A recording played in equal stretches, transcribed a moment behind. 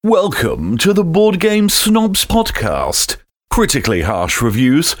Welcome to the Board Game Snobs Podcast. Critically harsh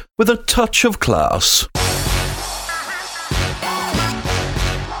reviews with a touch of class.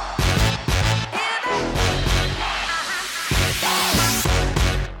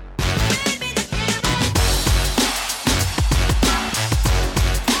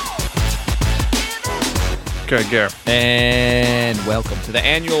 Okay, go. And welcome to the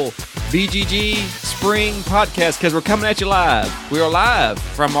annual BGG Spring Podcast, because we're coming at you live. We are live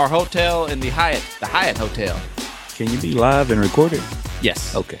from our hotel in the Hyatt Hotel. Can you be live and recorded?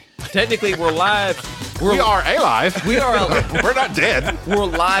 Yes. Okay. Technically, we're live. We are alive. We are. We're not dead. We're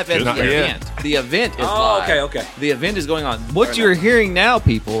live at Not the yet. event. The event is Oh, live. okay. The event is going on. What you're hearing now,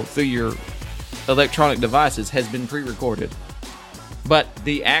 people, through your electronic devices, has been pre-recorded. But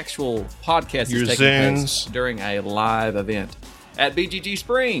the actual podcast Your is taking place Zooms. during a live event at BGG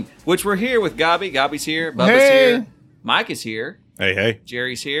Spring, which we're here with Gabi. Gabi's here. Bubba's Hey. here. Mike is here. Hey.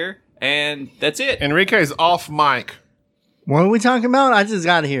 Jerry's here. And that's it. Enrique's off mic. What are we talking about? I just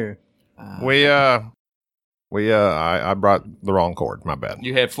got here. I brought the wrong cord. My bad.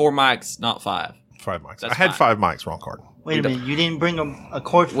 You had 4 mics, not 5. 5 mics. That's I had fine. 5 mics. Wrong cord. Wait a minute. You didn't bring a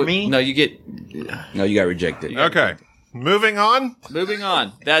cord for me? No, you get... No, you got rejected. Okay. Moving on. Moving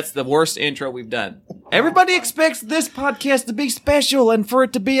on. That's the worst intro we've done. Everybody expects this podcast to be special and for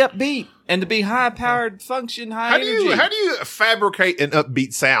it to be upbeat and to be high-powered function, high How do energy. you fabricate an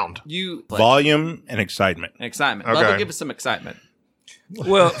upbeat sound? You... Volume and excitement. Excitement. Okay. Bubba, give us some excitement.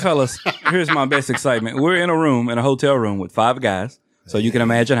 Well, fellas, here's my best excitement. We're in a hotel room with 5 guys. So you can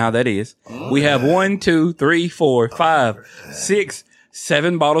imagine how that is. We have 1, 2, 3, 4, 5, 6,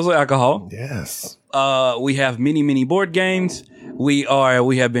 7 bottles of alcohol. Yes. We have many board games. We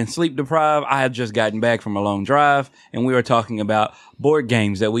have been sleep deprived. I have just gotten back from a long drive, and we are talking about board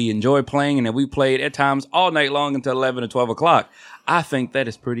games that we enjoy playing and that we played at times all night long until 11 or 12 o'clock. I think that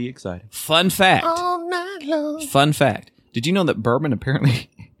is pretty exciting. Fun fact. All night long. Fun fact. Did you know that bourbon apparently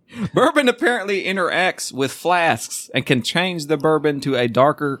interacts with flasks and can change the bourbon to a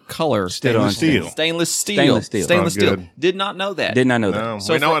darker color? Stainless steel. Stainless steel. Stainless steel. Stainless Oh, steel. good. Did not know that. Did not know that. No,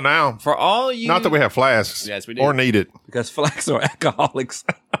 So we know for- it now. For all you... Not that we have flasks. Yes, we do. Or need it. Because flags are alcoholics.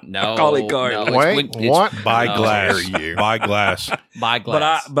 No. Calling card. no, it's Wait, when- it's- what? Buy No. glass. Dare you. Buy glass. Buy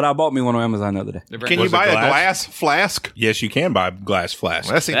glass. But I bought me one on Amazon the other day. Can you Was it buy a glass? glass flask? Yes, you can buy glass flask.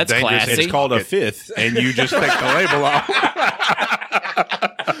 That seems That's dangerous. classy. It's called a fifth, and you just take the label off.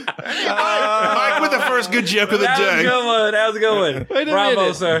 Mike with the first good joke of the That was a day. good one. That was a good one. Wait a Bravo,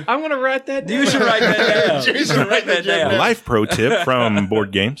 minute. sir. I'm going to write that down. You should write that down. You should write that down. Life pro tip from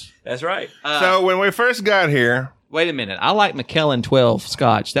Board Games. That's right. So when we first got here, Wait a minute. I like McKellen 12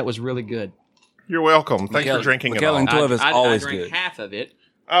 Scotch. That was really good. you're welcome. Thanks for McKellen- drinking it McKellen all. 12 is I always drank good. half of it.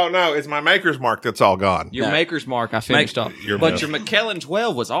 Oh, no, it's my Maker's Mark that's all gone. Your No. Maker's Mark I finished off. your But milk. your McKellen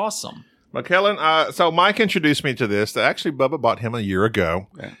 12 was awesome. McKellen, so Mike introduced me to this. Actually, Bubba bought him a year ago.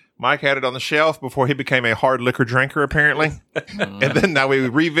 Mike had it on the shelf before he became a hard liquor drinker, apparently. And then now we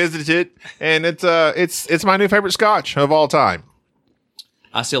revisited it, and it's my new favorite Scotch of all time.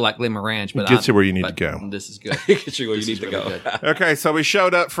 I still like Glen Morange, but Gets you where you need to go. This is good. Get you where you This need is to really go. good. Okay, so we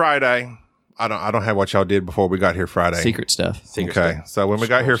showed up Friday. I don't have what y'all did before we got here Friday. Secret stuff. Okay, so when we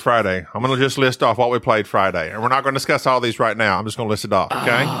got here Friday, I'm going to just list off what we played Friday, and we're not going to discuss all these right now. I'm just going to list it off.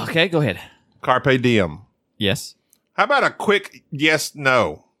 Okay, Okay, go ahead. Carpe Diem. Yes. How about a quick yes,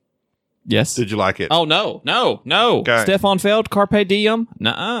 no? Yes. Did you like it? Oh, no. Okay. Stefan Feld, Carpe Diem?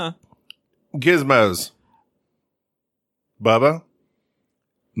 Nuh-uh. Gizmos. Bubba,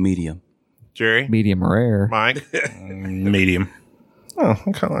 Medium. Jerry, Medium rare. Mike. Medium. Oh,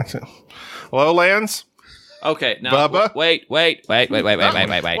 I kind of like it. Lowlands. Okay, now Bubba? wait. Why we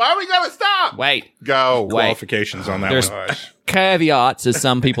got to stop? Wait. Go. Wait. Qualifications on that There's one. caveats, as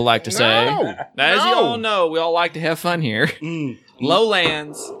some people like to say. No. As you No. all know, we all like to have fun here.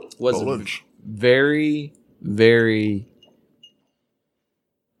 Lowlands was Foliage. very, very...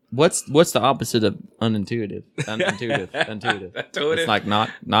 What's the opposite of unintuitive? Intuitive. It's like not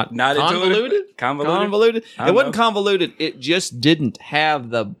Not convoluted. Convoluted? I It wasn't know. convoluted. It just didn't have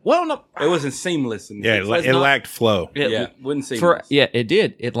the no. It wasn't seamless. Yeah, it It's not- lacked flow. Wouldn't seamless. It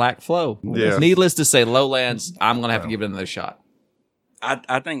did. It lacked flow. Yes. Needless to say, Lowlands. I'm gonna have to give it another shot.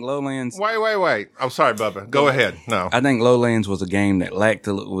 I think Lowlands. Wait. I'm sorry, Bubba. Go ahead. No. I think Lowlands was a game that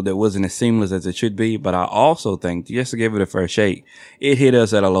that wasn't as seamless as it should be. But I also think, just to give it a fair shake, it hit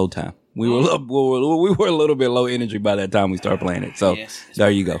us at a low time. We were a little bit low energy by that time we started playing it. So Yes. there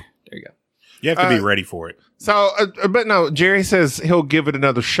you go. There you go. You have to be ready for it. So, but no, Jerry says he'll give it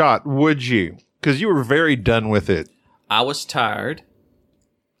another shot. Would you? Because you were very done with it. I was tired.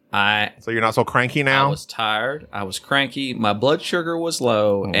 So you're not so cranky I now? was tired. I was cranky. My blood sugar was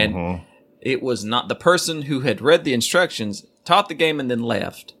low, and it was not the person who had read the instructions, taught the game, and then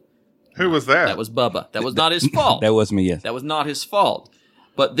left. Who was that? That was Bubba. That was not his fault. That was me, yes. That was not his fault.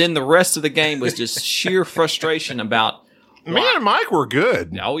 But then the rest of the game was just sheer frustration about. Me and Mike were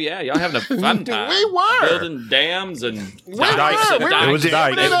good. Oh yeah, y'all having a fun time. We were. Building dams and Dikes. and We were It was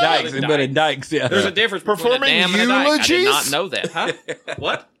jamming dikes. it up. Dykes, and better Dykes, yeah. There's a difference between a Performing dam and a dike. I did eulogies? not know that. Huh?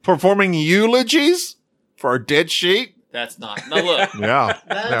 What? Performing eulogies for our dead sheep? That's not. No, look. Yeah.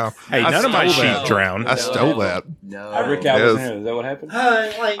 No. Hey, I none of my stole sheep that. drowned. I stole that. No. Rick Yes. Albertson, is that what happened?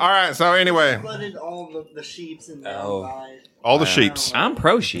 Like, All right. So anyway, flooded all the sheeps and Oh. died. all the sheeps. I'm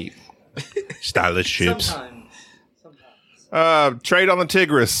pro sheep. Stylish ships. Sometimes. Trade on the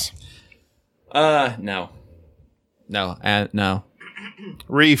Tigris. No. No.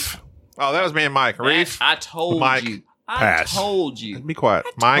 Reef. Oh, that was me and Mike. Reef. I told Mike. you. Pass. I told you. Be quiet.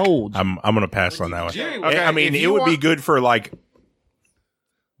 Mike. Told you. I'm gonna pass on that one. Jerry, Okay, I mean, if it you would be want- good for like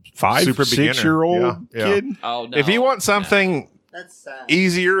 5, Super beginner. 6-year-old Yeah, yeah. kid. Oh no. If you want something That's sad.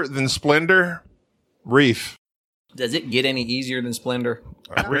 easier than Splendor, Reef. Does it get any easier than Splendor?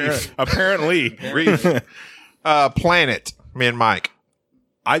 Reef. Apparently, Reef. Planet. Me and Mike.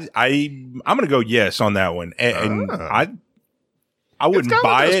 I'm gonna go yes on that one, and Ah. I wouldn't got a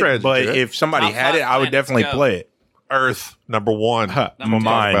buy good it, strategy but to it. if somebody Top had it, 5 I would planets, definitely go. play it. Earth. Number one. Number two.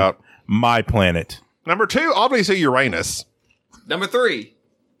 Mine, about. my planet. Number two, obviously Uranus. Number 3.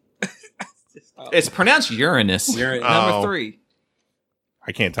 It's pronounced Uranus. Uranus. Number Oh. 3.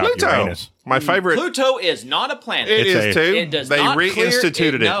 I can't top Pluto. Uranus. My favorite. Pluto is not a planet. It It's is a- too. It does They not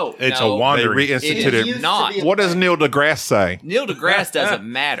reinstituted it. No, It's no. a wandering. They It reinstituted is it. not. be a What does Neil deGrasse say? Neil deGrasse doesn't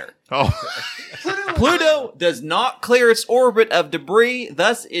matter. Oh, Pluto does not clear its orbit of debris,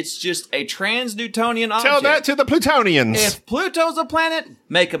 thus it's just a trans-Newtonian object. tell that to the Plutonians. If Pluto's a planet,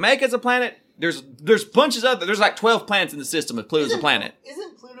 Makemake's a planet, there's bunches of there's like 12 planets in the system if Pluto's a planet.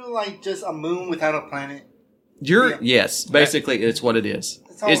 Isn't Pluto like just a moon without a planet? Yes, basically it's what it is.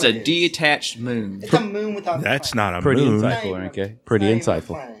 That's all It's it a is. detached moon. It's a moon without That's a planet. not a Pretty moon. insightful, okay? Pretty It's not even a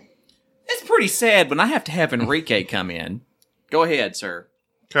insightful. planet. It's pretty sad when I have to have Enrique come in. Go ahead, sir.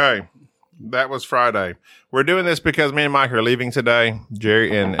 Okay. That was Friday. We're doing this because me and Mike are leaving today.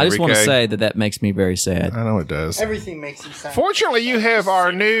 Jerry and Enrique. that makes me very sad. I know it does. Everything makes you sad. Fortunately, you have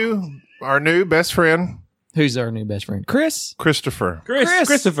our new best friend, Who's our new best friend? Chris. Christopher.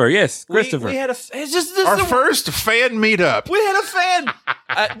 Christopher, yes. Christopher. We had a. It's just Our first fan meetup. We had a fan.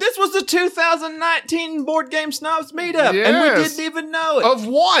 This was the 2019 Board Game Snobs meetup, and Yes. we didn't even know it. Of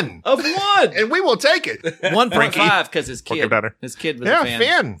one. Of one. And we will take it. 1.5 because his Walk kid. him down there. His kid was Yeah, a fan.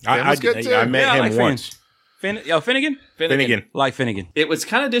 Finn. Finn was good too. I met Yeah, I him like Finn. once. Finnegan? Finnegan. Like Finnegan. It was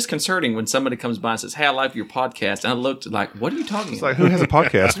kind of disconcerting when somebody comes by and says, "Hey, I like your podcast," and I looked like, "What are you talking It's about? like, who has a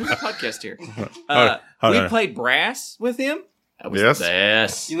podcast? Who's a podcast here?" hold We on. played brass with him. That was Yes. the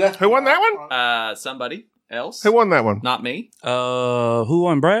best. You left Who won that one? Somebody else. Who won that one? Not me. Who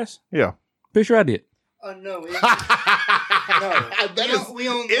won brass? Yeah. Pretty sure I did. Oh no! No, That is we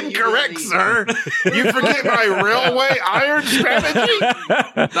don't know you incorrect, really- sir. You forget my railway iron strategy?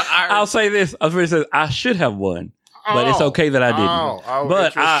 The iron. I'll say this. I was going to say I should have won, but it's okay that I didn't. Oh,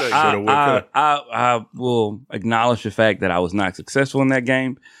 But interesting. Shoulda, woulda. I will acknowledge the fact that I was not successful in that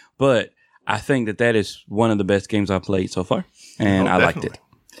game, but I think that is one of the best games I've played so far, and I liked it.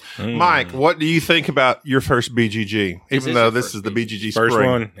 Mike, what do you think about your first BGG? This Even is though your this first is the BGG First spring.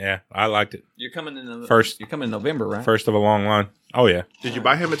 one, yeah, I liked it. You're coming in First. You're coming in November, right? First of a long line. Oh yeah, Did you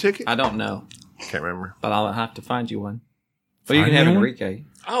buy him a ticket? I don't know, Can't remember. but I'll have to find you one. But you Find can have me one? Enrique.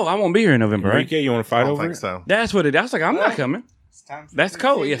 Oh, I won't be here in November, right? Enrique, you want to I fight don't over think it? so. That's what it is. I was like, I'm not coming. It's time for That's me to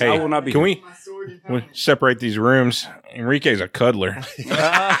cold. take Yes, Hey, I will not be Can here. we my sword and we hammer. separate these rooms? Enrique's a cuddler.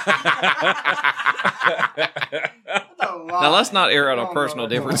 Now let's not air out our personal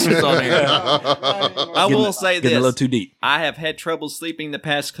differences on here. I will say Getting a little this: too deep. I have had trouble sleeping the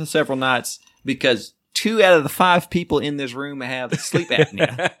past several nights because 2 out of the 5 people in this room have sleep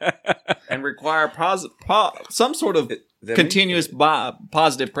apnea and require some sort of continuous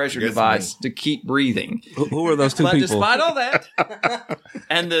positive pressure Yes, device to keep breathing. Who are those two But people? despite all that,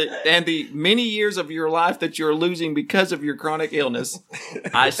 and the many years of your life that you're losing because of your chronic illness,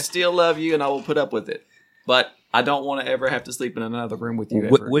 I still love you and I will put up with it. But I don't want to ever have to sleep in another room with you.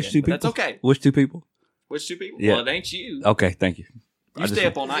 Ever Which again. two But people? That's okay. Which two people? Which 2 people? Yeah. Well, it ain't you. Okay, thank you. You stay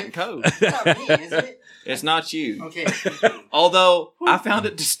up all night in code. It's not me, is it? It's not you. Okay. Although I found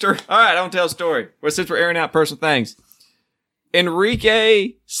it disturbing. All right, I don't tell a story. Well, since we're airing out personal things,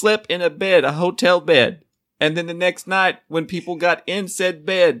 Enrique slept in a hotel bed, and then the next night, when people got in said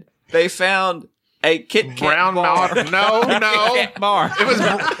bed, they found a Kit Kat Brown bar. matter. No. Kit Kat bar.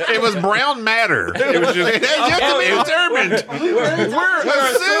 It was brown matter. It was just, it had yet to be determined.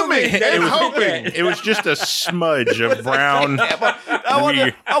 We're assuming and hoping. It was just a smudge of brown.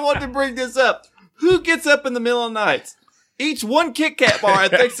 I want to bring this up. Who gets up in the middle of the night, eats one Kit Kat bar,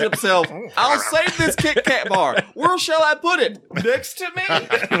 and thinks to himself, I'll save this Kit Kat bar. Where shall I put it? Next to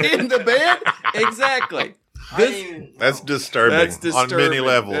me? In the bed? Exactly. That's disturbing, on many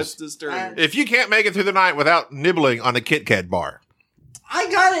levels. That's disturbing. If you can't make it through the night without nibbling on a Kit Kat bar, I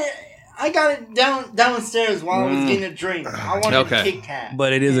got it downstairs while I was getting a drink. I wanted a Kit Kat.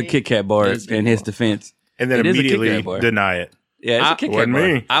 But it is a Kit Kat bar in his defense. And then It is a Kit Kat immediately bar. deny it. Yeah, it's a Kit Kat Wasn't bar.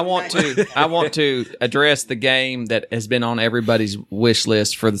 me. I want to address the game that has been on everybody's wish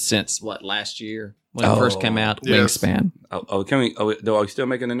list since last year when it first came out, Yes. Wingspan. Can we? Are we still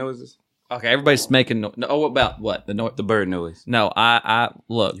making the noises? Okay, everybody's making about what the The bird noise. No, I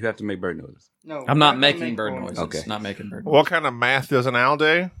look. You have to make bird noises. No, I'm not we're making gonna bird make noises. Okay. Not making bird noises. what kind of math does an owl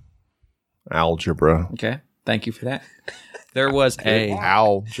do? Algebra. Okay, thank you for that. There was a.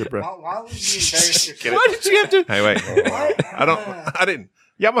 Algebra. Why would you embarrass yourself? Why did you have to? Hey, wait. I didn't.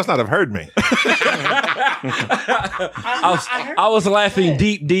 Y'all must not have heard me. I was laughing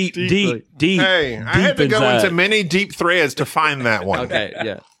deep Hey, I had to go inside. into many deep threads to find that one. Okay,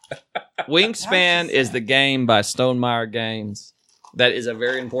 yeah. Wingspan is the game by Stonemaier Games. That is a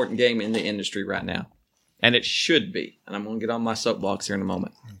very important game in the industry right now, and it should be. And I'm going to get on my soapbox here in a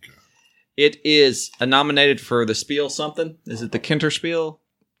moment. Okay. It is nominated for the Spiel something. Is it the Kinterspiel?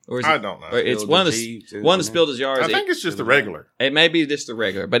 Or is I it, don't know. or it's one of the Spiel des Jahres. I think it's just the regular. It may be just the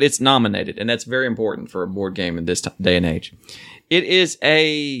regular, but it's nominated, and that's very important for a board game in this day and age. It is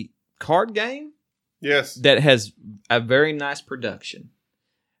a card game Yes. that has a very nice production,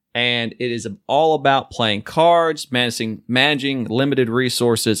 and it is all about playing cards, managing limited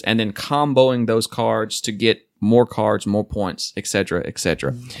resources, and then comboing those cards to get more cards, more points, etc.,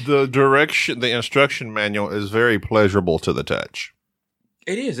 etc. The instruction manual is very pleasurable to the touch.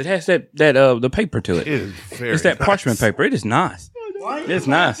 It is. It has the paper to It it. is very It's that nice. parchment paper. It is nice. Why are you It's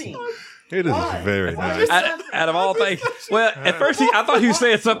nice. laughing? It is very nice. Out of all things, well, at first I thought he was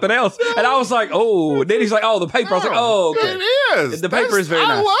saying something else, and I was like, "Oh." Then he's like, "Oh, the paper." I was like, "Oh, okay." It is. The paper is very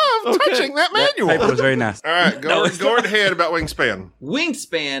nice. I love touching that manual. Paper was very nice. All right, No, it's go ahead about Wingspan.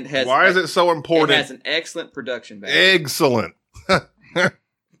 Wingspan has Why is it so it important? has an excellent production value. Excellent.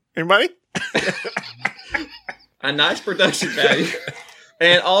 Anybody? A nice production value.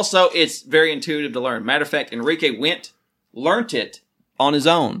 And also, it's very intuitive to learn. Matter of fact, Enrique learnt it on his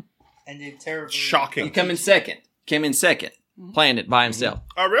own. And then terribly. Shocking. He came in second, playing it by himself.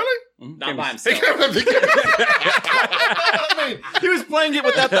 Oh, really? Not by himself. I mean, He was playing it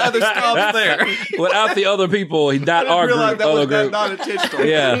without the other stuff there. Without the other people, he not our group, other group. not intentional.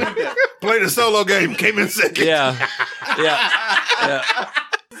 Yeah, played a solo game, came in second. yeah.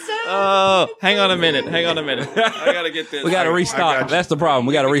 Oh, hang on a minute. I got to get this. We got to I restock. got you. That's the problem.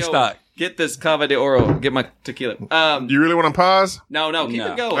 We got to Keep it restock. going. Get this Cava de Oro. Get my tequila. Do you really want to pause? No, keep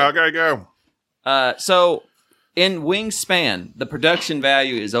No. it going. Okay, go. So in Wingspan, the production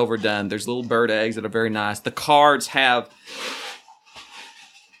value is overdone. There's little bird eggs that are very nice. The cards have.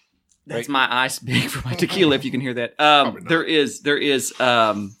 That's my ice big for my tequila. If you can hear that, there is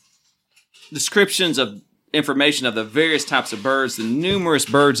descriptions of information of the various types of birds, the numerous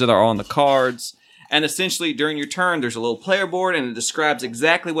birds that are on the cards. And essentially, during your turn, there's a little player board, and it describes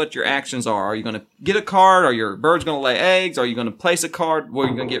exactly what your actions are. Are you going to get a card? Are your birds going to lay eggs? Are you going to place a card? Where are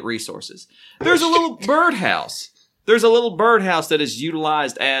you going to get resources? There's a little birdhouse. There's a little birdhouse that is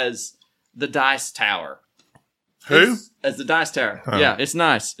utilized as the dice tower. Who? As the dice tower. Yeah, it's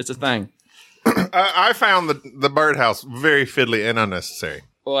nice. It's a thing. I found the birdhouse very fiddly and unnecessary.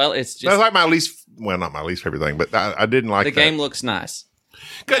 Well, it's just That's like my least, well, not my least favorite thing, but I didn't like the that. game looks nice.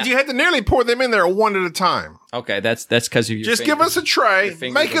 Because you had to nearly pour them in there one at a time. Okay, that's because of your Just give us a tray, Your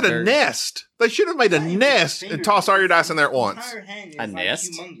fingers make it are a very- nest. They should have made a nest and toss all your dice in there at once. A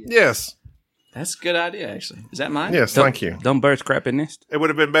nest? Yes. That's a good idea, actually. Is that mine? Yes, thank you. Don't birds crap in nest? It would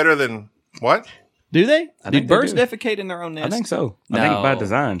have been better than what? Do they? I Do think they birds do. defecate in their own nest? I think so. No. I think by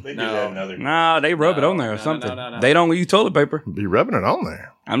design. They do that in other. No, they rub it on there or no, something. no. They don't use toilet paper. Be rubbing it on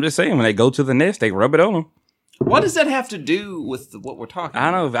there. I'm just saying, when they go to the nest, they rub it on them. What does that have to do with what we're talking I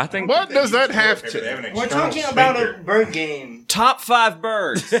about? don't know. I think What does that have to? We're talking about a bird game. Top 5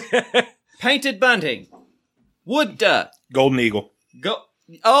 birds. Painted bunting. Wood duck. Golden eagle. Go.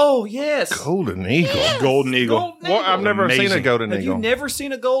 Oh, yes. Golden eagle. Golden eagle. Golden Well, I've eagle. never seen a Amazing. golden Have eagle. you never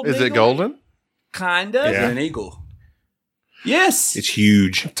seen a golden Is eagle? it golden? Kinda. Yeah. an eagle. Yes. It's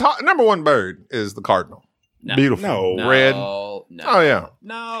huge. Number one bird is the cardinal. No. Beautiful. No, Red. No. Oh, yeah.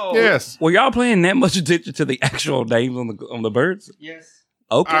 No. Yes. Were y'all paying that much attention to the actual names on the birds? Yes.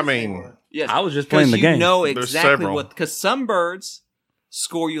 Okay. I mean, Yes. I was just playing the you game. know There's exactly several. what, because some birds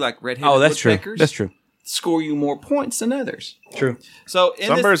score you like red-headed Oh, that's true. woodpeckers. That's true. Score you more points than others. True. So in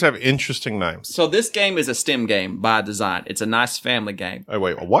some this, birds have interesting names. so this game is a STEM game by design. It's a nice family game. Oh,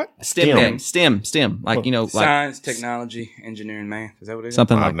 wait, what? STEM game. STEM. Like, like Science, technology, engineering, math. Is that what it is?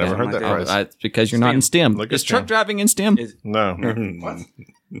 something I've like never heard that Something phrase. It's because you're not in STEM. Look Is at truck STEM. driving in STEM? No.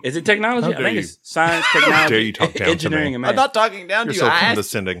 Is it technology? How I think dare it's science, technology, dare you talk down to engineering, me. and I'm math. not talking down You're to you. so I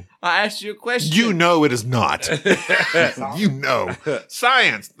condescending. asked you a question. You know it is not. You know.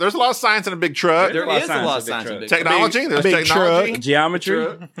 Science. There's a lot of science in a big truck. There a lot of is a lot of science science in in big big Technology. There's big technology. truck. Geometry,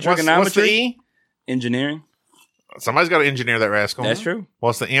 What's trigonometry, the E? engineering. Somebody's got to engineer that rascal. That's true.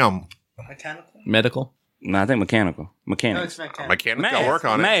 What's the M? Mechanical? medical. No, I think mechanical. No, Mechanics. it's mechanical. Mechanics. Math. I'll work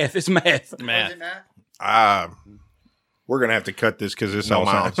on it. Math. It's math. Is it math? We're gonna have to cut this because it's No all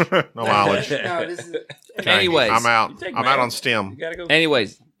mileage. sounds. No mileage. No, this is. Anyways, I'm out. You take I'm math. out on STEM. You gotta go.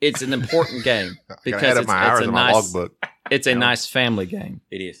 Anyways, it's an important game Gotta because add up it's, my hours it's a in my nice. logbook. It's a nice family game.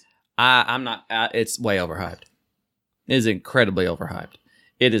 It is. I'm not. It's way overhyped. It is incredibly overhyped.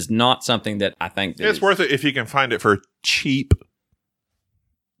 It is not something that I think that It's is- worth it if you can find it for cheap.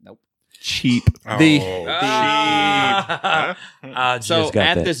 Nope. Cheap. I just So got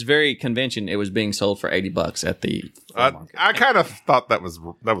at that. this very convention, it was being sold for $80 at the flea market. I kind of thought that was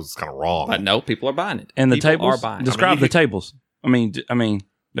kind of wrong. But no, people are buying it. And the People tables. are buying it. Describe you the could- tables. I mean,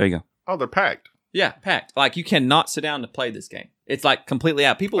 there you go. Oh, they're packed. Yeah, packed. Like you cannot sit down to play this game. It's like completely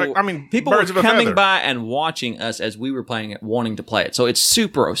out. People, Like, I mean, people were birds of a coming feather. by and watching us as we were playing it, wanting to play it. So it's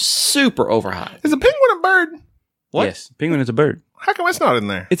super, super overhyped. Is a penguin a bird? What? Yes, penguin is a bird. How come it's not in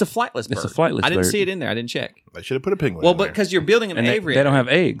there? It's a flightless bird. It's a flightless I didn't bird. see it in there. I didn't check. They should have put a penguin. Well, in but there. because you're building an And they aviary don't have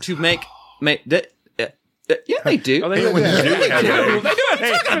eggs. to make yeah, they do. Oh, they do. Penguins Yeah. do have They do. eggs. They do have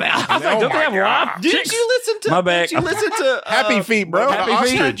eggs. I was like, don't they have live Didn't chicks? you listen to? My bad. Didn't you listen to Happy feet, bro. Happy Happy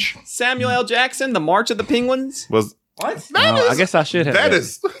feet. ostrich Samuel L. Jackson, The March of the Penguins? was What? Oh, I guess I should have. that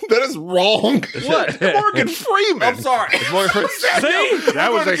is wrong. What? Morgan Freeman. I'm sorry. See? That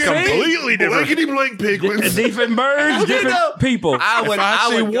was a completely different. Blankety blank penguins. Different birds, different know, people. I would. If I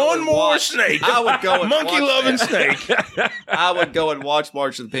see would go one and more watch- snake, I would go and monkey watch loving that. snake. I would go and watch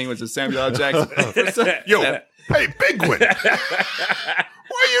March of the Penguins with Samuel L. Jackson. Yo, hey, penguin.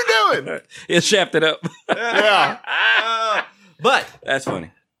 What are you doing? It shafted up. Yeah. But That's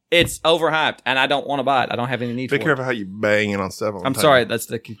funny. it's overhyped, and I don't want to buy it. I don't have any need Be for careful it. how you bang in on stuff. all the I'm time. sorry. That's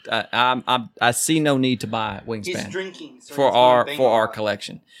the. I see no need to buy He's Wingspan drinking. So for he's our gonna bang for a our lot.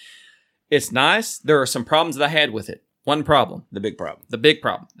 collection. It's nice. There are some problems that I had with it. One problem, The big problem. the big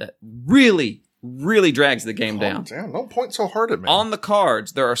problem that really drags the game Calm down. down. Don't point so hard at me. On the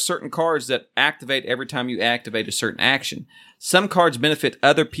cards, there are certain cards that activate every time you activate a certain action. Some cards benefit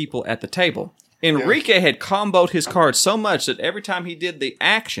other people at the table. Enrique had comboed his cards so much that every time he did the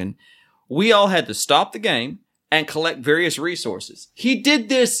action, we all had to stop the game and collect various resources. He did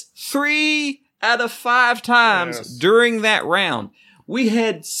this 3 out of 5 times Yes. during that round. We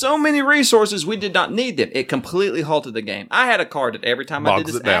had so many resources, we did not need them. It completely halted the game. I had a card that every time I did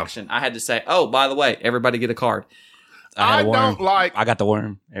Bogs this it down. action, I had to say, oh, by the way, everybody get a card. I had I a worm. don't like. I got the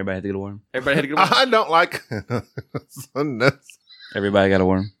worm. Everybody had to get a worm. Everybody had to get a I don't like. Everybody got a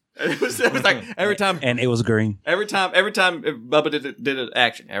worm. it was like every time And it was green. Bubba did an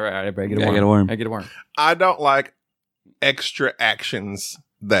action. Everybody get a Gotta worm. get a worm. I get a worm. I don't like extra actions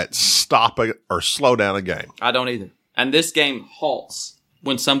that stop or slow down a game. I don't either. And this game halts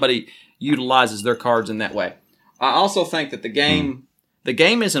when somebody utilizes their cards in that way. I also think that the game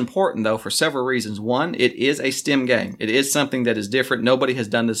is important though for several reasons. One, it is a STEM game. It is something that is different. Nobody has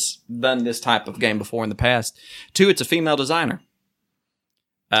done this type of game before in the past. Two, it's a female designer.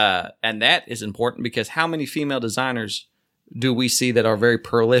 And that is important because how many female designers do we see that are very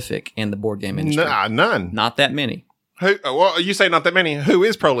prolific in the board game industry? Nah, none. Not that many. Who? Well, you say not that many. Who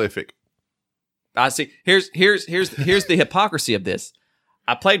is prolific? I see. Here's the hypocrisy of this.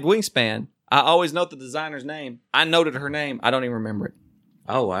 I played Wingspan. I always note the designer's name. I noted her name. I don't even remember it.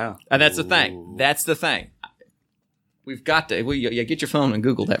 Oh, wow. And that's the thing. That's the thing. We've got to. Get your phone and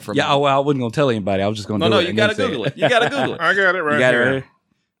Google that for a Yeah, minute. well, I wasn't going to tell anybody. I was just going to No, do it. you and got to then say Google it. You got to Google it. I got it right You got it here. right here?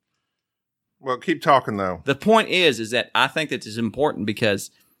 Well, keep talking though. The point is that I think that it's important because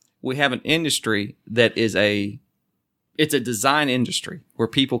we have an industry that is it's a design industry where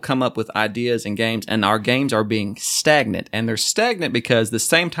people come up with ideas and games, and our games are being stagnant. And they're stagnant because the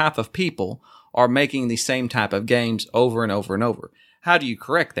same type of people are making the same type of games over and over and over. How do you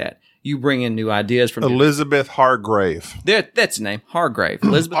correct that? You bring in new ideas from Elizabeth Hargrave, that's the name, Hargrave.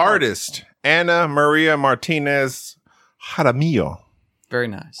 Elizabeth artist Ana Maria Martinez Jaramillo, Very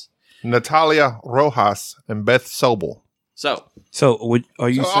nice. Natalia Rojas, and Beth Sobel. So, Are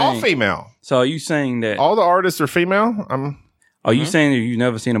you So all saying? female. So are you saying that? All the artists are female. Are you saying that you've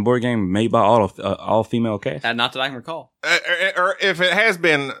never seen a board game made by all female cast? not that I can recall. Or if it has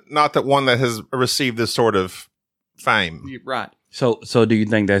been, not that one that has received this sort of fame. You're right. So do you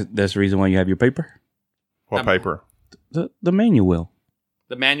think that's the reason why you have your paper? What paper? The manual.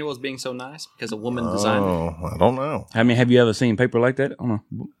 The manual is being so nice because a woman designed it. Oh, I don't know. I mean, have you ever seen paper like that on a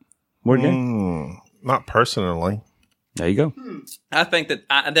board game? Not personally. There you go. I think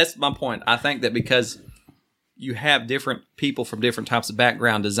that's my point. I think that because you have different people from different types of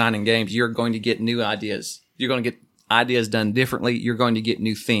background designing games, you're going to get new ideas. You're going to get ideas done differently. You're going to get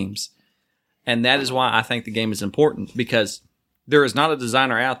new themes. And that is why I think the game is important, because there is not a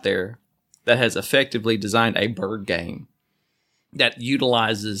designer out there that has effectively designed a bird game that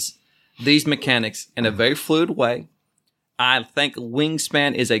utilizes these mechanics in a very fluid way. I think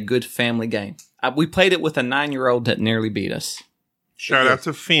Wingspan is a good family game. We played it with a 9-year-old that nearly beat us. Shout out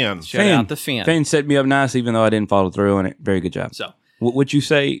to Finn. Shout out to Finn. Finn set me up nice, even though I didn't follow through on it. Very good job. So, Would you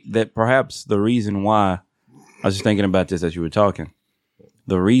say that perhaps the reason why, I was just thinking about this as you were talking,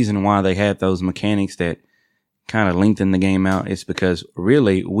 the reason why they had those mechanics that kind of lengthened the game out is because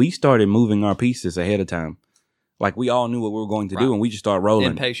really we started moving our pieces ahead of time. Like we all knew what we were going to do, and we just started rolling.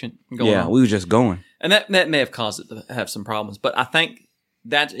 impatient. Going on. We were just going. And that may have caused it to have some problems. But I think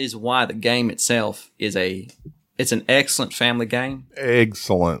that is why the game itself is it's an excellent family game.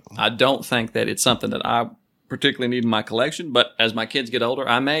 Excellent. I don't think that it's something that I particularly need in my collection, but as my kids get older,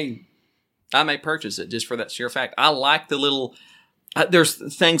 I may purchase it just for that sheer fact. I like the little there's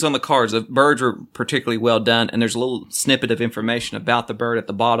things on the cards. The birds are particularly well done, and there's a little snippet of information about the bird at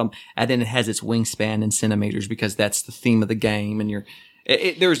the bottom, and then it has its wingspan in centimeters because that's the theme of the game. And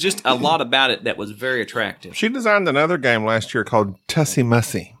there's just a lot about it that was very attractive. She designed another game last year called Tussie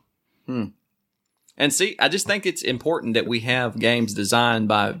Mussy. And see, I just think it's important that we have games designed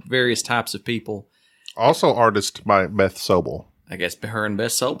by various types of people. Also artist by Beth Sobel. I guess her and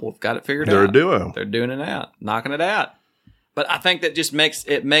Beth Sobel have got it figured They're out. a duo. They're doing it out, knocking it out. But I think that just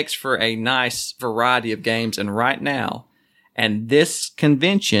makes for a nice variety of games. And right now, and this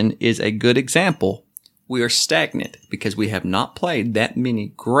convention is a good example, we are stagnant because we have not played that many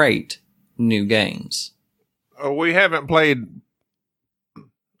great new games. We haven't played.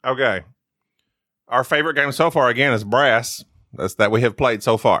 Okay. Our favorite game so far, again, is Brass. That's that we have played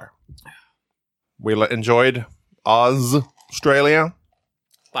so far. We enjoyed Oz, Australia.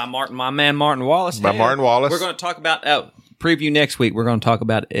 By my man Martin Wallace. By Martin Wallace. We're going to talk about, preview next week, we're going to talk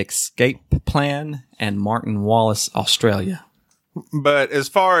about Escape Plan and Martin Wallace, Australia. But as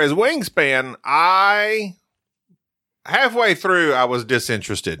far as Wingspan, halfway through, I was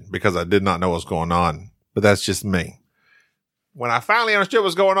disinterested because I did not know what was going on. But that's just me. When I finally understood what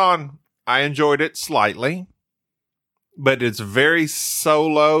was going on, I enjoyed it slightly. But it's very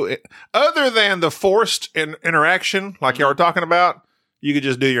solo. Other than the forced interaction, like y'all were talking about, you could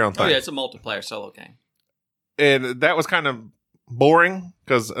just do your own thing. Oh, yeah, it's a multiplayer solo game. And that was kind of boring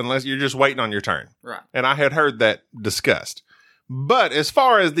because unless you're just waiting on your turn. Right. And I had heard that discussed. But as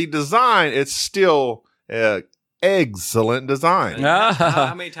far as the design, it's still excellent design.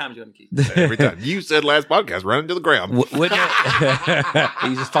 How many times do you want to keep? Every time. You said last podcast, run into the ground. Wouldn't it?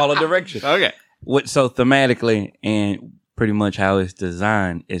 You just follow direction. Okay. So thematically and pretty much how it's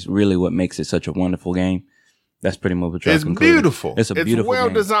designed is really what makes it such a wonderful game. That's pretty much what It's beautiful. It's a beautiful well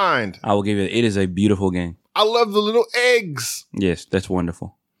game. designed. I will give it. It is a beautiful game. I love the little eggs. Yes, that's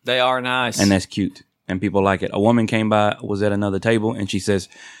wonderful. They are nice. And that's cute. And people like it. A woman came by, was at another table, and she says,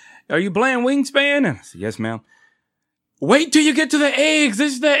 "Are you playing Wingspan?" And I said, "Yes, ma'am." "Wait till you get to the eggs.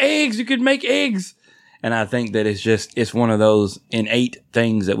 This is the eggs. You could make eggs." And I think that it's one of those innate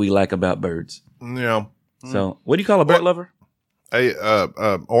things that we like about birds. Yeah. So, what do you call a bird lover?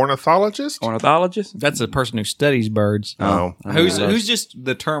 A ornithologist? Ornithologist? That's a person who studies birds. No. Who's just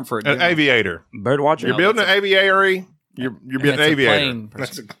the term for it? An aviator. Bird watcher? You're building an aviary. You're being an That's a aviator. plane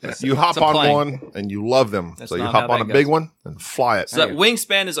person. You hop It's a on plane. one and you love them. That's So you not hop how on a that big goes. one and fly it. So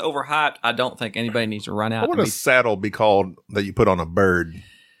Wingspan is overhyped. I don't think anybody needs to run out. What would a saddle be called that you put on a bird?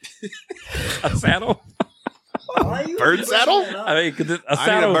 A saddle? Why are you Bird bringing saddle? that up? I mean, 'cause a I need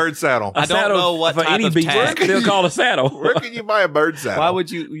saddle. a bird saddle. I don't know what for type any of beach tag. still called a saddle. Where can you buy a bird saddle? Why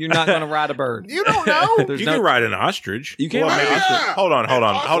would you? You're not going to ride a bird. You don't know. There's You no- can ride an ostrich. You can't Well, ride I mean, an ostrich. Hold on.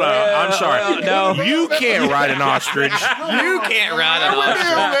 I'm sorry. no. You can't ride an ostrich. You can't ride an I went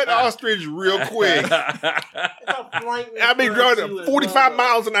down ostrich. that ostrich real quick. It's a flight I've been reference going to at as 45 well.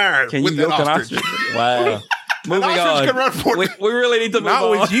 miles an hour Can with you that milk an ostrich. ostrich? Wow. Moving ostrich on. can run 40. We really need to move Not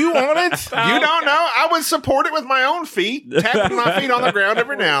on. with you on it. You don't know. I would support it with my own feet, tapping my feet on the ground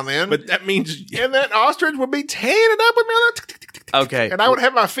every now and then. But that means And that ostrich would be tearing it up with me. Okay. And I would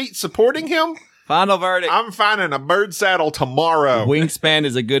have my feet supporting him. Final verdict. I'm finding a bird saddle tomorrow. Wingspan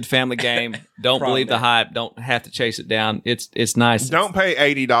is a good family game. Don't believe the hype. Don't have to chase it down. It's nice. Don't pay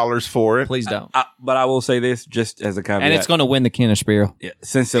 $80 for it. Please don't. But I will say this just as a caveat. And it's going to win the Kennerspiel. yeah,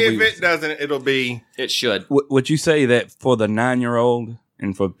 since that If we, it doesn't, it'll be. It should. would you say that for the 9-year-old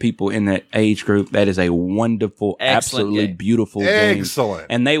and for people in that age group, that is a wonderful, Excellent absolutely game. beautiful game. Excellent.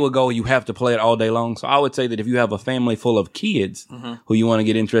 And they will go, you have to play it all day long. So I would say that if you have a family full of kids who you want to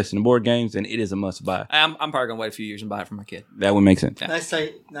get interested in board games, then it is a must buy. I'm probably going to wait a few years and buy it for my kid. That would make sense. Nice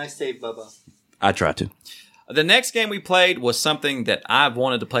save, Bubba. I try to. The next game we played was something that I've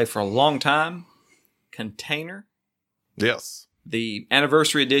wanted to play for a long time. Container. Yes. The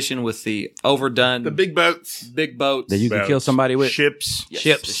anniversary edition with the overdone The big boats. big boats. That you can kill somebody with. ships. Yes,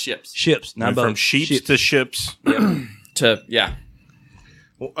 ships. the ships. Ships, not And from boats. sheep Ships. to ships. Yeah.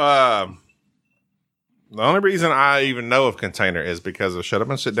 The only reason I even know of Container is because of Shut Up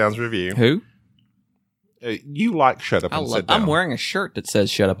and Sit Down's review. Who? You like Shut Up and Sit Down. I'm wearing a shirt that says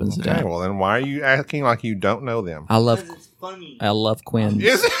 "Shut Up and Sit Okay, Down." well then why are you acting like you don't know them? I love Because it's funny. Quinn.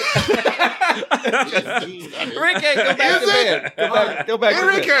 Is it? Enrique, go back to bed. Go back to bed.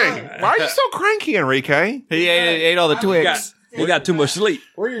 Enrique, why are you so cranky, Enrique? He ate all the Twix. We got too much sleep.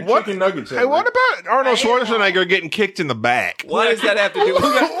 Where are your What? chicken nuggets? Hey, what about Arnold Schwarzenegger getting kicked in the back? What does that have to do with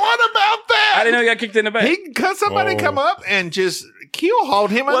What about that? I didn't know you got kicked in the back. He cut somebody Oh. come up and just keel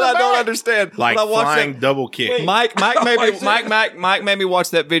hauled him in What the I don't back. understand. Like when I watched flying that, double kick. Mike made me watch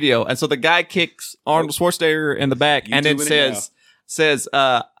that video, and so the guy kicks Arnold Schwarzenegger in the back, and then YouTubing it says,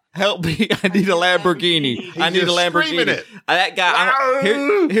 "Help me! I need a Lamborghini. I need a just screaming Lamborghini." it. That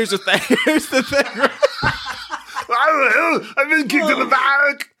guy. Here's the thing. Here's the thing. I've been kicked in the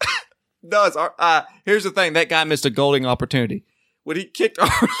back. Here's the thing. That guy missed a golden opportunity. When he kicked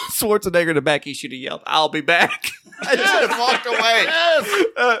Arnold Schwarzenegger in the back, he should have yelled, "I'll be back." I should have walked away. Yes.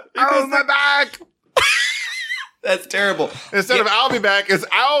 Ow, my back. That's terrible. Instead of I'll be back, it's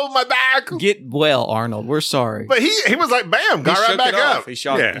ow, my back. Get well, Arnold. We're sorry. But he was like, bam, got He right shook back it off. up. He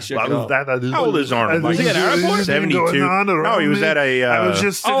shook Yeah. it off. How old is Arnold? Was he at an airport? 72. No, he was at a. I was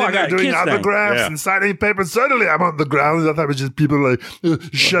just Oh, I sitting there got doing kids thing. autographs Yeah. and signing papers. Suddenly, I'm on the ground. I thought it was just people like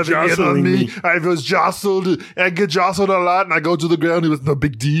shoving it on Jostling me. me. I was jostled. I get jostled a lot, and I go to the ground. It was no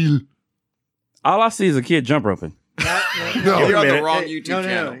big deal. All I see is a kid jump roping. No, You're on the minute. wrong YouTube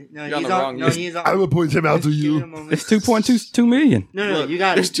channel. You're on the wrong YouTube. He's on. I will point him out to Give him a you. moment. It's 2.22 million. No, Look, you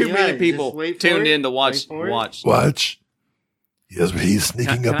got there's it. too You many got it. people Just wait for tuned it. in to watch. Wait for it. Watch. Yes, he's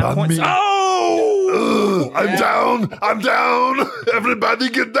sneaking Can up I on point me. something? Oh, I'm down. I'm down. Everybody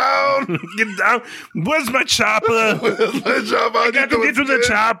get down. Get down. Where's my chopper? My job, I got to get to the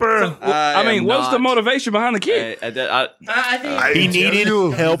chopper. I mean, what's the motivation behind the kid? I think I He tell needed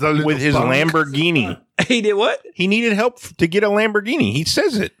you, help he's a little with his punk. Lamborghini. He did what? He needed help to get a Lamborghini. He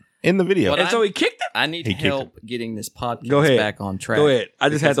says it in the video. What And so he kicked it? I need He kicked help getting this podcast Go ahead. back on track. Go ahead. I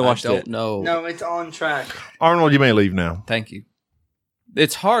just had to watch I don't that. know. No, it's on track. Arnold, you may leave now. Thank you.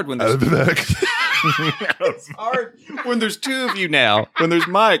 It's hard when I'll there's be back. hard when there's two of you now. When there's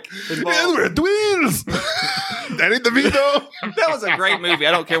Mike And involved. we're twins. Danny DeVito. That was a great movie.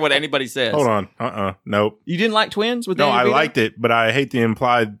 I don't care what anybody says. Hold on. Nope. You didn't like Twins with No, Danny I DeVito? liked it, but I hate the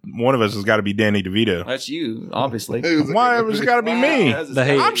implied one of us has got to be Danny DeVito. That's you, obviously. Why has it got to be me? The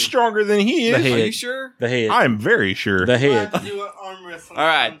head. I'm stronger than he is. The head. Are you sure? The head. I am very sure. The We'll head. have to do an arm wrestling All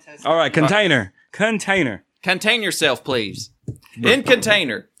right. contest. All right, container. Container. Contain yourself, please. In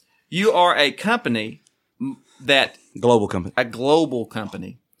Container, you are a company that Global company. a global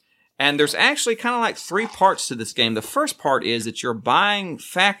company. And there's actually kind of like three parts to this game. The first part is that you're buying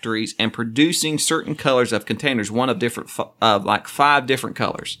factories and producing certain colors of containers, one of different, like 5 different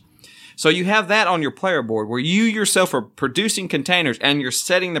colors. So you have that on your player board where you yourself are producing containers and you're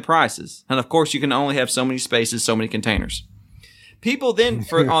setting the prices. And of course, you can only have so many spaces, so many containers. People then,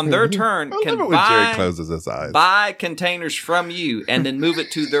 on their turn, I can love it when Jerry buy closes his eyes. buy containers from you and then move it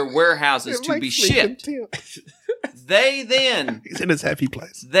to their warehouses to be shipped. They then He's in his happy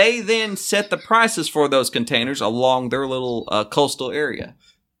place. set the prices for those containers along their little coastal area.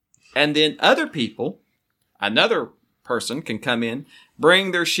 And then other people, another person can come in,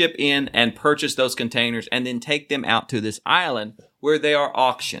 bring their ship in and purchase those containers and then take them out to this island where they are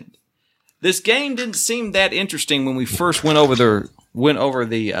auctioned. This game didn't seem that interesting when we first went over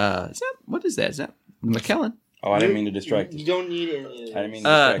the what is that? Is that McKellen? Oh, I didn't mean to distract You you. don't need it. I didn't mean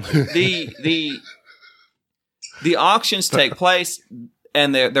to distract you. The auctions take place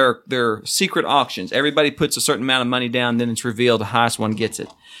and they're secret auctions. Everybody puts a certain amount of money down, then it's revealed the highest one gets it.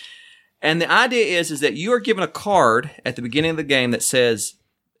 And the idea is that you are given a card at the beginning of the game that says,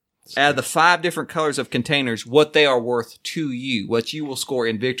 out of the 5 different colors of containers, what they are worth to you, what you will score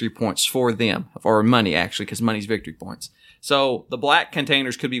in victory points for them, or money actually, because money's victory points. So the black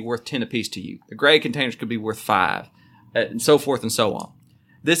containers could be worth 10 apiece to you. The gray containers could be worth 5, and so forth and so on.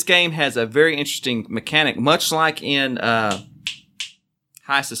 This game has a very interesting mechanic, much like in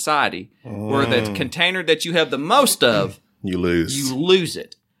High Society, where the container that you have the most of, You lose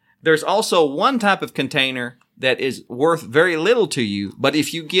it. There's also one type of container that is worth very little to you, but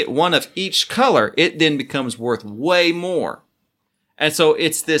if you get one of each color, it then becomes worth way more. And so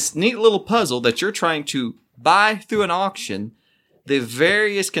it's this neat little puzzle that you're trying to buy through an auction. The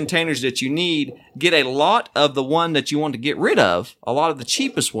various containers that you need, get a lot of the one that you want to get rid of, a lot of the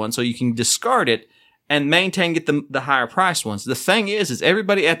cheapest one, so you can discard it and get the higher priced ones. The thing is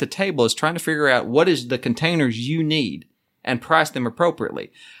everybody at the table is trying to figure out what is the containers you need and price them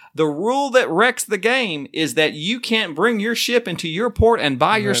appropriately. The rule that wrecks the game is that you can't bring your ship into your port and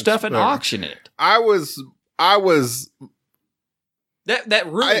buy your stuff and auction it. I was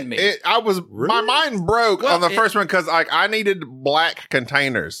That ruined me. My mind broke on the first one because I needed black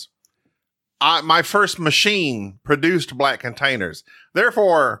containers. My first machine produced black containers.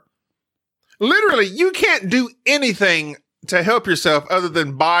 Therefore, literally, you can't do anything to help yourself other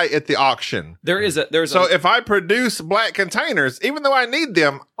than buy at the auction. If I produce black containers, even though I need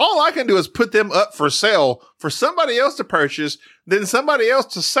them, all I can do is put them up for sale for somebody else to purchase, then somebody else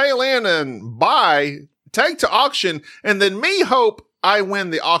to sail in and buy, take to auction, and then me hope I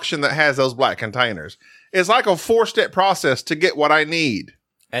win the auction that has those black containers. It's like a 4-step process to get what I need.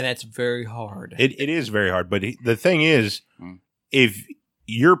 And that's very hard. It is very hard. But the thing is, if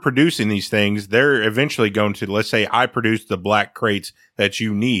you're producing these things, they're eventually going to, let's say I produce the black crates that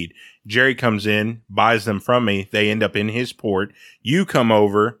you need. Jerry comes in, buys them from me. They end up in his port. You come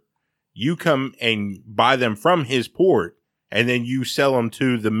over, you come and buy them from his port, and then you sell them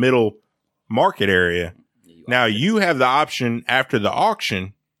to the middle market area. Now you have the option after the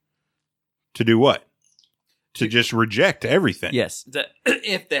auction to do what? To just reject everything. Yes.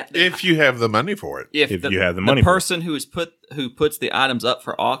 If you have the money for it. If you have the money the person who puts the items up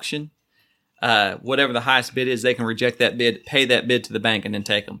for auction, whatever the highest bid is, they can reject that bid, pay that bid to the bank, and then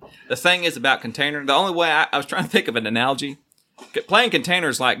take them. The thing is about container, the only way I was trying to think of an analogy. Playing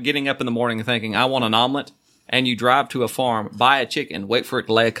containers like getting up in the morning and thinking, I want an omelet, and you drive to a farm, buy a chicken, wait for it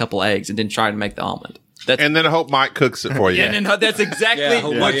to lay a couple eggs, and then try to make the omelet. And then hope Mike cooks it for you. And then that's exactly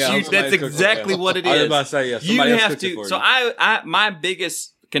that's exactly what it is. I was about to say, you have to. So my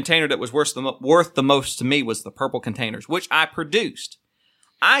biggest container that was worth the most to me was the purple containers, which I produced.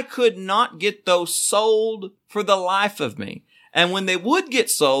 I could not get those sold for the life of me. And when they would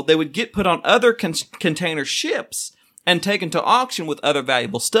get sold, they would get put on other container ships and taken to auction with other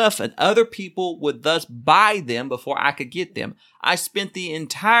valuable stuff, and other people would thus buy them before I could get them. I spent the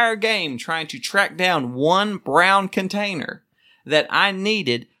entire game trying to track down one brown container that I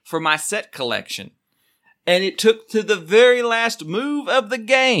needed for my set collection. And it took to the very last move of the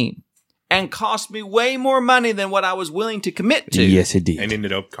game and cost me way more money than what I was willing to commit to. Yes, it did. And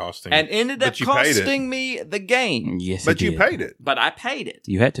ended up costing. And ended up costing me the game. Yes, but you paid it. But I paid it.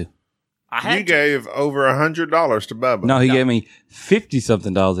 You had to. You gave over $100 to Bubba. No, he gave me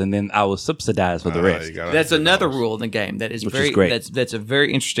 $50-something, and then I was subsidized for the rest. That's another rule in the game that is Which is great. That's a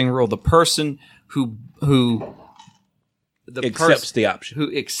very interesting rule. The person who accepts the option,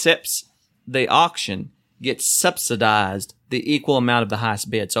 who accepts the auction, gets subsidized the equal amount of the highest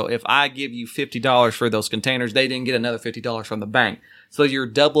bid. So if I give you $50 for those containers, they didn't get another $50 from the bank. So you're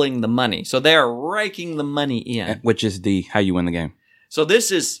doubling the money. So they are raking the money in, which is how you win the game. So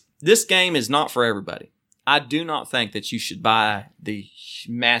this game is not for everybody. I do not think that you should buy the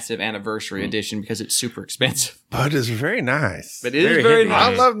massive anniversary edition because it's super expensive. But it's very nice. But it is very nice.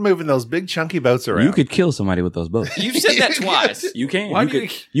 I love moving those big chunky boats around. You could kill somebody with those boats. You've said that twice. You can.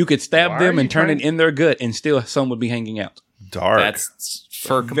 You could stab them and turn it in their gut, and still some would be hanging out. Dark. That's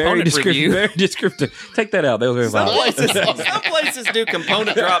for component review. Very descriptive. Take that out. That was very Some places do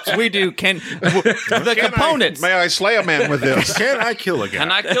component drops. We do the components. May I slay a man with this? Can I kill a guy?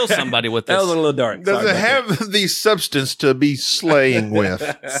 Can I kill somebody with this? That was a little dark. Does it have the substance to be slaying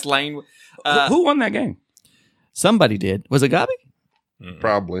with? Slain. Who won that game? Somebody did. Was it Gabi?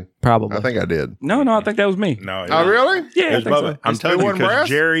 Probably. Probably. I think I did. No, I think that was me. No. Oh, really? Yeah, It was Bubba. I'm telling you, because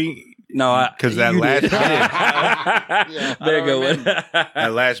Jerry... No, because that last bid, there you go.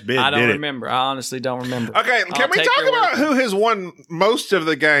 that last bid. I don't did remember. I honestly don't remember. Okay, can we talk about who has won most of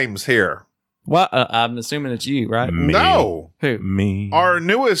the games here? Well, I'm assuming it's you, right? Me. No. Who? Me. Our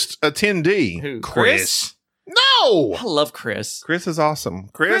newest attendee. Who? Chris. No. I love Chris. Chris is awesome.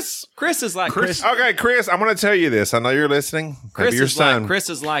 Chris. Chris is like Chris. Okay, Chris, I'm going to tell you this. I know you're listening. Chris Maybe your is son. like Chris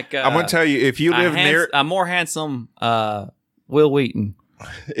is like. I'm going to tell you, if you live near, a more handsome Will Wheaton.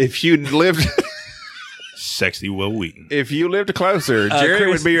 if you lived, Sexy Will Wheaton. if you lived closer, Jerry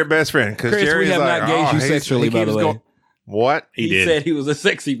Chris- would be your best friend. Because Chris, Jerry's we have like, not gauged you he's- sexually, he by the keeps way. going- What? He He did. said he was a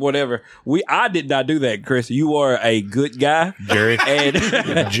sexy whatever. I did not do that, Chris. You are a good guy. Jerry.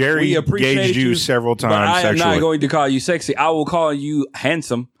 And Jerry we appreciate gauged you several but times I am sexually. not going to call you sexy. I will call you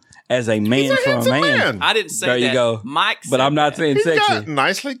handsome as a man He's a for a handsome man. man. I didn't say There that. you go. Mike But said I'm not that. saying He's sexy. got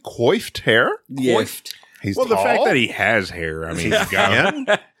nicely coiffed hair. Yes. Coiffed. He's Well, the tall. fact that he has hair, I mean, can.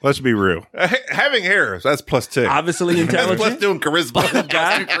 let's be real. Having hair, that's plus 2. Obviously That's plus intelligent. doing charisma.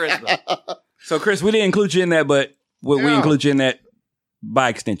 guy. Charisma. So, Chris, we didn't include you in that, but we Yeah. include you in that by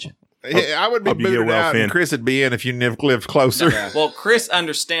extension. I would be Hope you get booted well out, and fed. Chris would be in if you lived closer. Well, Chris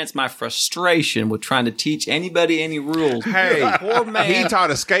understands my frustration with trying to teach anybody any rules. Hey, Poor man. he taught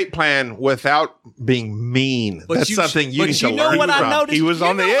escape plan without being mean. But That's you- something you but need you to know learn what I from. noticed? He was You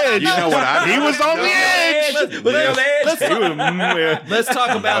on the know what I edge. You know what I He was on the edge. Let's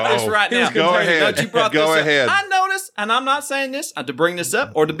talk about this right now. Go ahead. Don't you brought Go this up. ahead. I noticed, and I'm not saying this to bring this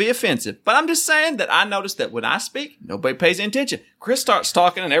up or to be offensive, but I'm just saying that I noticed that when I speak, nobody pays any attention. Chris starts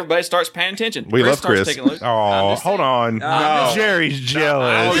talking, and everybody starts paying attention. We love starts Chris. taking a look. I'm Oh, just hold saying. on. No. Jerry's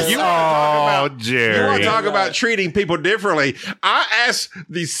jealous. You wanna talk about- Jerry. You want to talk about treating people differently? I asked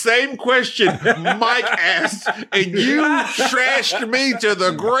the same question Mike asked, and you trashed me to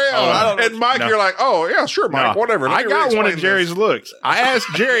the ground. And Mike, No. you're like, "Oh yeah, sure, Mike, No, whatever." Let I me got one re-explain of Jerry's this. looks. I asked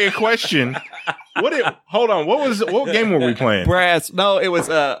Jerry a question. Hold on. What game were we playing? Brass. No, it was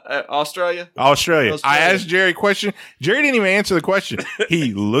Australia. Australia. I Australia. asked Jerry a question. Jerry didn't even answer the question.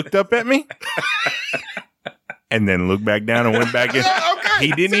 He looked up at me and then looked back down and went back in. Okay.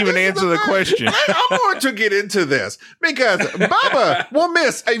 He didn't See, even this is answer the thing. question. I'm going to get into this because Bubba will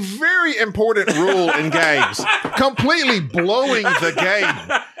miss a very important rule in games, completely blowing the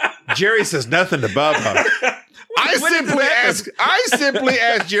game. Jerry says nothing to Bubba. I simply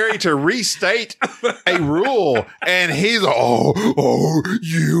asked Jerry to restate a rule, and he's oh,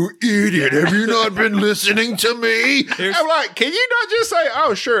 you idiot! Have you not been listening to me? I'm like, can you not just say,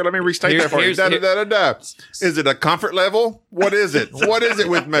 oh, sure, let me restate that for you? Da, da, da, da, da. Is it a comfort level? What is it? What is it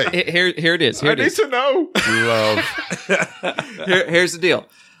with me? Here it is. Here I it need is. to know. Here's the deal.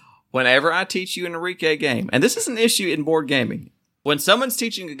 Whenever I teach you an Enrique game, and this is an issue in board gaming, when someone's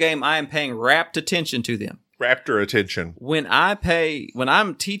teaching a game, I am paying rapt attention to them. Raptor attention. When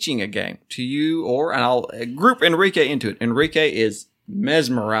I'm teaching a game to you, and I'll group Enrique into it. Enrique is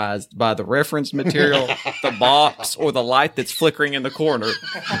mesmerized by the reference material, the box, or the light that's flickering in the corner.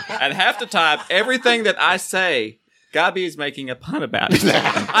 And half the time, everything that I say, Gabi is making a pun about it.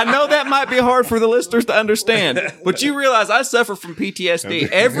 I know that might be hard for the listeners to understand, but you realize I suffer from PTSD.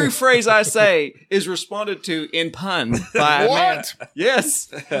 Every phrase I say is responded to in pun by a man. What? Yes.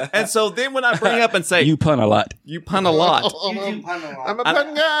 And so then when I bring up and say, You pun a lot. you pun a lot. You do pun a lot. I'm a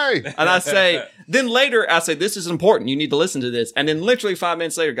pun guy. And I say, then later I say, this is important. You need to listen to this. And then literally 5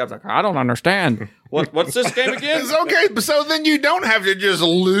 minutes later, Gab's like, I don't understand. What's this game again? It's okay, but so then you don't have to just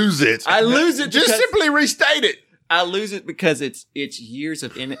lose it. I lose it Just because- simply restate it. I lose it because it's years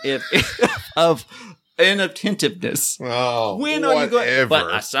of of inattentiveness. Oh, When are you going? whatever.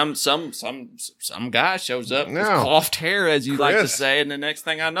 But some guy shows up with No. coiffed hair, as you like to Chris. say, and the next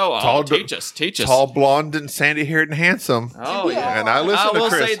thing I know, Tall, teach us. Tall, blonde, and sandy-haired and handsome. Oh yeah, And I listen I to will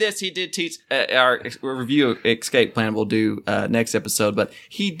Chris. say this: he did teach our review of Escape Plan. We'll do next episode, but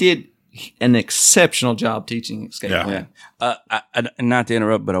he did an exceptional job teaching Escape Yeah. Plan. Not to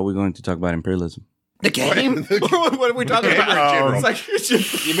interrupt, but are we going to talk about imperialism? The game? What are we talking about? It's like,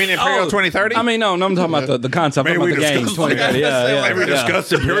 You mean Imperial 2030? I mean, no, I'm talking about the concept. I'm Maybe talking about we the game. discuss- 2030. Yeah. Maybe we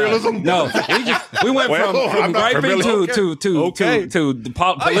discuss imperialism? No, we went Well, from I'm not griping familiar. to the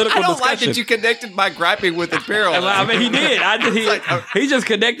political I don't discussion. like that you connected my griping with imperialism. I mean, he did. He just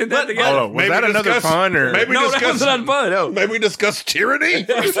connected that together. Hold on. Was that another pun or? Maybe No, that discuss, was not fun. No. Maybe discuss tyranny?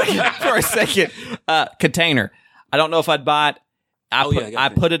 For a second, container. I don't know if I'd buy it. I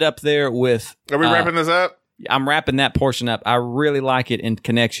put it up there with. Are we wrapping this up? I'm wrapping that portion up. I really like it in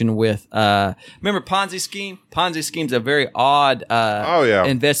connection with. Remember Ponzi scheme? Ponzi scheme's a very odd.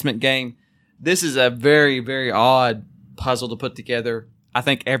 Investment game. This is a very very odd puzzle to put together. I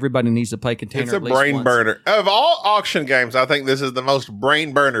think everybody needs to play container. It's a at least brain once. burner. Of all auction games, I think this is the most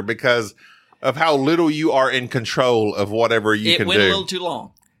brain burner because of how little you are in control of whatever you It can went a do. little too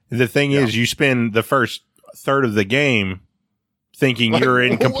long. The thing is, you spend the first third of the game thinking you're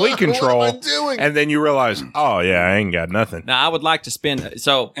in complete control, What am I doing? and then you realize, oh yeah, I ain't got nothing. Now, I would like to spend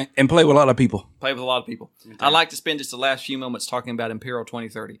And play with a lot of people. play with a lot of people. I'd like to spend just the last few moments talking about Imperial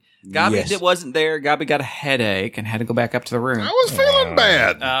 2030. Gabi Yes. wasn't there. Gabi got a headache and had to go back up to the room. I was feeling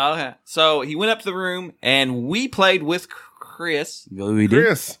bad. Okay. So he went up to the room and we played with Chris We did.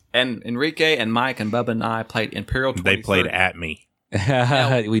 Chris. and Enrique and Mike and Bubba and I played Imperial 2030. They played at me.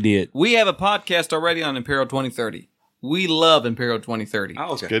 We did. We have a podcast already on Imperial 2030. We love Imperial 2030.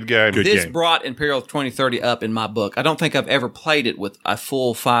 Okay. Good game. Good This game. brought Imperial 2030 up in my book. I don't think I've ever played it with a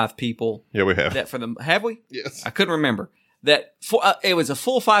full 5 people. Yeah, we have. That for them, have we? Yes. I couldn't remember. That it was a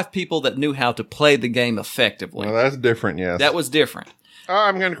full 5 people that knew how to play the game effectively. Well, that's different, yes. That was different.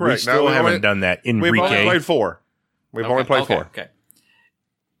 I'm going to We correct. still haven't done that. We've only Enrique. played 4. We've only played 4. Okay.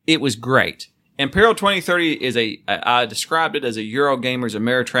 It was great. Imperial 2030 is I described it as a Eurogamer's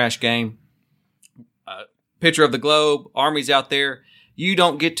Ameritrash game. Picture of the globe, armies out there. You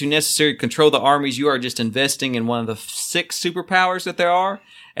don't get to necessarily control the armies. You are just investing in one of the 6 superpowers that there are.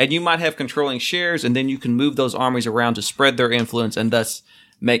 And you might have controlling shares, and then you can move those armies around to spread their influence and thus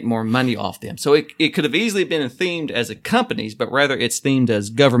make more money off them. So it could have easily been themed as a companies, but rather it's themed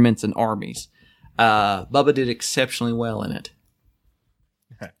as governments and armies. Bubba did exceptionally well in it.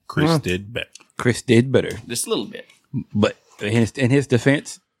 Chris did better. Chris did better. Just a little bit. But in his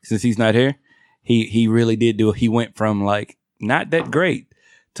defense, since he's not here, he really did do. He went from like not that great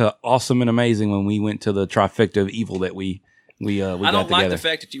to awesome and amazing when we went to the trifecta of evil that we I got don't like together. the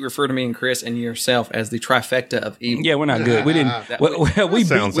fact that you refer to me and Chris and yourself as the trifecta of evil. Yeah, we're not good. We didn't. We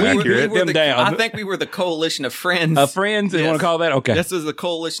sounds beat accurate. them down. I think we were the coalition of friends. Friends. You Yes. want to call that? Okay. This was the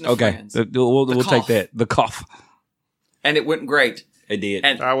coalition of Okay. friends. We'll take cough. that. The cough. And it went great. It did.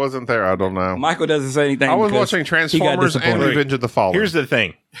 And I wasn't there. I don't know. Michael doesn't say anything. I was because watching he got Transformers and disappointed. Revenge of the Fallen. Here's the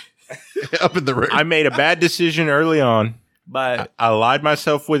thing. up in the room. I made a bad decision early on. but I lied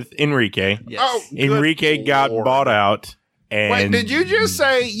myself with Enrique. yes. Oh, good Enrique got Lord. bought out. And Wait, did you just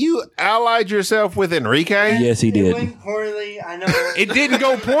say you allied yourself with Enrique? Yes, he It did. went poorly. I know. It didn't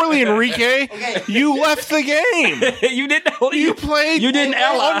go poorly, Enrique. Okay. You left the game. you didn't. You played You didn't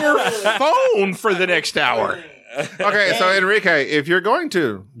on your phone for the next hour. Okay, so Enrique, if you're going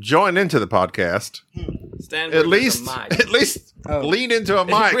to join into the podcast, Stand at with least the mic. lean into a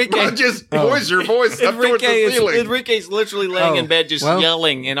mic, Enrique. not just voice your voice up towards the ceiling. Enrique's literally laying in bed just well,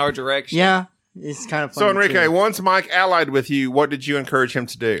 yelling in our direction. Yeah, it's kind of funny. So Enrique, too. once Mike allied with you, what did you encourage him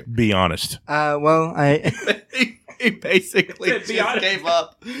to do? Be honest. Well, he basically just gave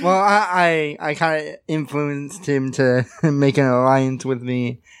up. I kind of influenced him to make an alliance with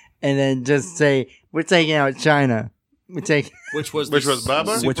me, and then just say we're taking out China. Which was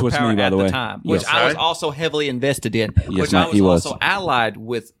Bubba? Which was me, superpower by at the way. time, which Yes. I was also heavily invested in. which Mike, I he was was. also allied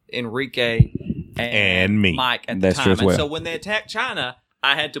with Enrique And me. Mike at That's the true time. as well. And so when they attacked China,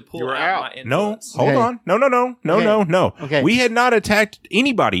 I had to pull You were out out. my No, influence. hold Okay. on. No. Okay. We had not attacked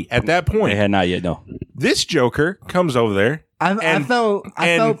anybody at that They point. had not yet. No. This Joker comes over there, I And- felt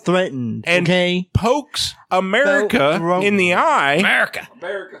and- threatened. and Okay, pokes America Felt in the eye, America.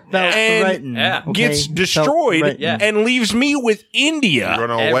 felt and threatened. yeah, okay? gets Felt destroyed, threatened. Yeah. and leaves me with India. You're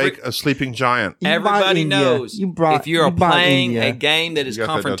going to Every- awake a sleeping giant. You brought Everybody India. knows You brought- if you're you brought playing India. a game that is You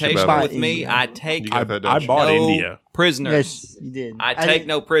got that, don't you, confrontational Bubba? with me, India. I take You got that, I don't you? bought no India. prisoners. Yes, you did. I take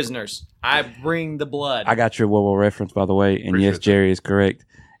no prisoners. I bring the blood. I got your World War reference, by the way. And Appreciate yes, Jerry is correct.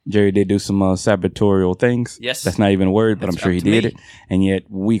 Jerry did do some sabotorial things. Yes. That's not even a word, but That's I'm sure up he to did me. it. And yet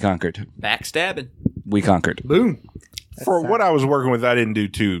we conquered. Backstabbing. We conquered. Boom. For what I was working with, I didn't do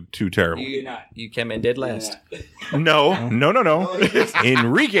too terrible. You came in dead last. No.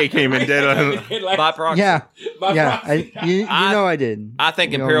 Enrique came in dead. By proxy. Yeah, yeah. You know I did. I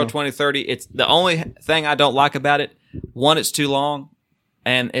think You know Imperial me. 2030, it's the only thing I don't like about it. One, it's too long.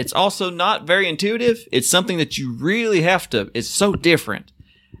 And it's also not very intuitive. It's something that you really have to, it's so different.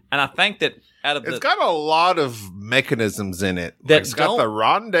 And I think that out of It's the, got a lot of mechanisms in it. That It's got don't the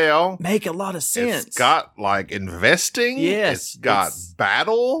rondelle. make a lot of sense. It's got like investing. Yes, It's got it's-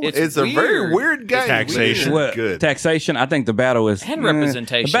 battle. it's It's a very weird. weird game. Taxation. Weird. Well, Good. taxation. I think the battle is And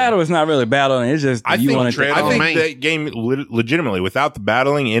representation. The battle is not really battling. It's just I you think, want trade to. on I think main. that game legitimately, without the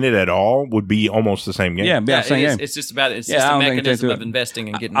battling in it at all, would be almost the same game. Yeah, yeah, same it is. game. It's just about, it's Yeah, just I a don't think mechanism they of do it. investing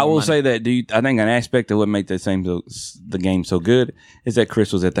and getting I more will money. say that. I think an aspect of what made the game so good is that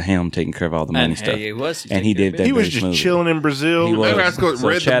Chris was at the helm taking care of all the money And stuff. hey, he was. And he did that. He was very just smoothly. chilling in Brazil. He was. Maybe I go So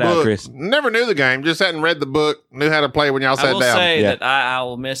read the shout out, book. Chris. Never knew the game. Just hadn't read the book. Knew how to play when y'all I sat will down. say Yeah. that I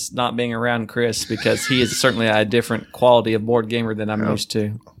will miss not being around Chris because he is certainly a different quality of board gamer than I'm used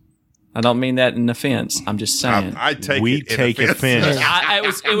to. I don't mean that in offense. I'm just saying. I take We it in take offense.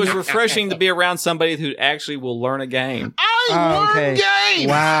 It was refreshing to be around somebody who actually will learn a game. I learned games.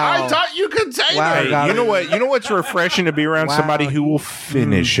 Wow. I taught you containers. Wow, Hey, God. you know what? You know what's refreshing to be around Wow. somebody who will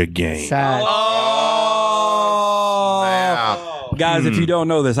finish a game. Sad. Guys, if you don't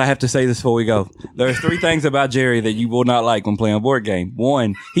know this, I have to say this before we go. There are 3 things about Jerry that you will not like when playing a board game.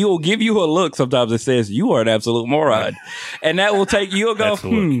 1, he will give you a look sometimes that says, you are an absolute moron. And that will take, you'll go, That's the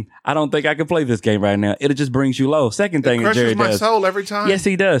look. I don't think I can play this game right now. It just brings you low. Second thing that Jerry Crushes my does. soul every time. Yes,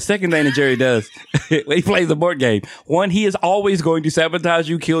 he does. Second thing that Jerry does when he plays a board game. 1, he is always going to sabotage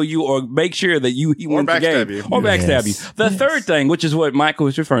you, kill you, or make sure that he wins the game. backstab you. Or backstab you. The third thing, which is what Michael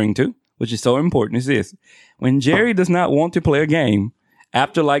was referring to, which is so important, is this. When Jerry does not want to play a game,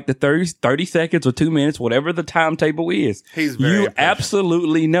 after like the 30 seconds or 2 minutes, whatever the timetable is, He's very you impatient.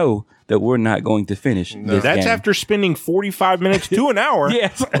 absolutely know that we're not going to finish this That's game. after spending 45 minutes to an hour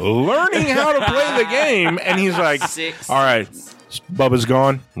Yes. learning how to play the game. And he's like, 6. all right, Bubba's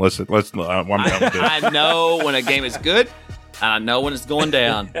gone. Let's I'm down with this. I know when a game is good. And I know when it's going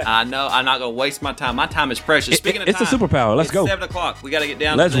down. I know I'm not going to waste my time. My time is precious. Speaking of it's a time, superpower. Let's it's go. 7 o'clock. We got to get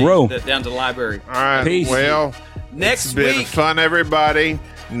down. Let's to roll. down to the library. All right. Peace. Well, Next it's been week, fun, everybody.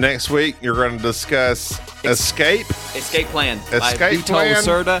 Next week, you're going to discuss Escape Escape Plan by Escape Vito Plan.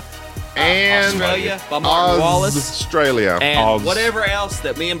 Lacerda, and Australia by Martin Wallace, Australia. and Oz. whatever else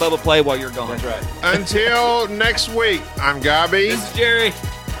that me and Bubba play while you're gone. That's right. Until next week, I'm Gabi, This is Jerry.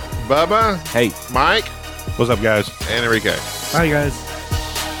 Bubba, Hey. Mike, What's up, guys? and Enrique. Bye, guys.